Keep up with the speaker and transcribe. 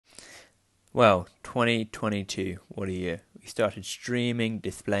Well, 2022, what a year. We started streaming,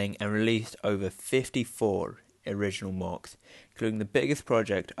 displaying, and released over 54 original mocks, including the biggest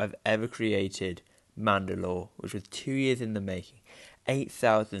project I've ever created, Mandalore, which was 2 years in the making,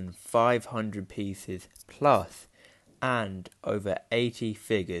 8,500 pieces plus, and over 80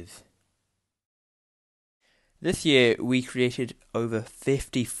 figures. This year, we created over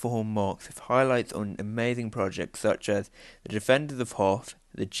 54 mocks with highlights on amazing projects such as The Defenders of Hoth,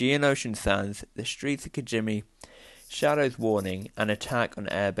 The Geonosian Sands, The Streets of Kijimi, Shadow's Warning, and Attack on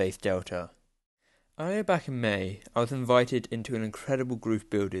Airbase Delta. Earlier back in May, I was invited into an incredible group of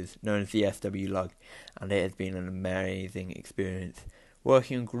builders known as the SW Lug, and it has been an amazing experience.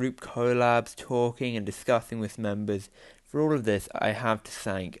 Working on group collabs, talking and discussing with members. For all of this, I have to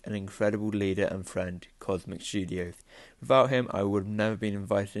thank an incredible leader and friend, Cosmic Studios. Without him, I would have never been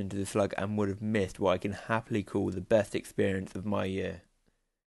invited into the Slug and would have missed what I can happily call the best experience of my year.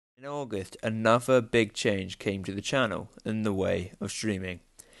 In August, another big change came to the channel in the way of streaming.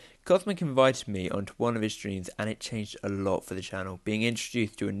 Cosmic invited me onto one of his streams and it changed a lot for the channel, being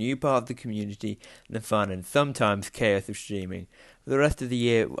introduced to a new part of the community and the fun and sometimes chaos of streaming. For the rest of the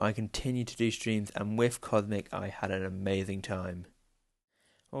year I continued to do streams and with Cosmic I had an amazing time.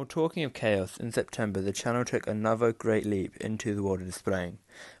 While talking of chaos, in September the channel took another great leap into the world of displaying.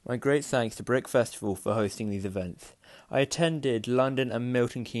 My great thanks to Brick Festival for hosting these events. I attended London and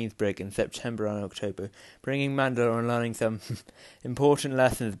Milton Keynes Brick in September and October, bringing Mandalore and learning some important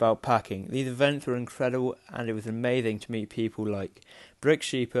lessons about packing. These events were incredible and it was amazing to meet people like Brick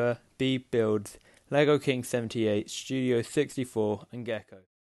Sheeper, B Builds, Lego King 78, Studio 64 and Gecko.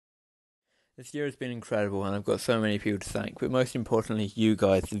 This year has been incredible and I've got so many people to thank, but most importantly you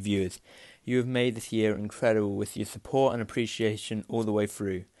guys, the viewers. You have made this year incredible with your support and appreciation all the way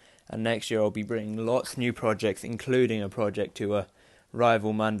through. And next year I'll be bringing lots of new projects, including a project to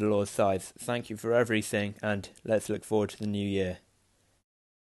rival Mandalore's size. Thank you for everything and let's look forward to the new year.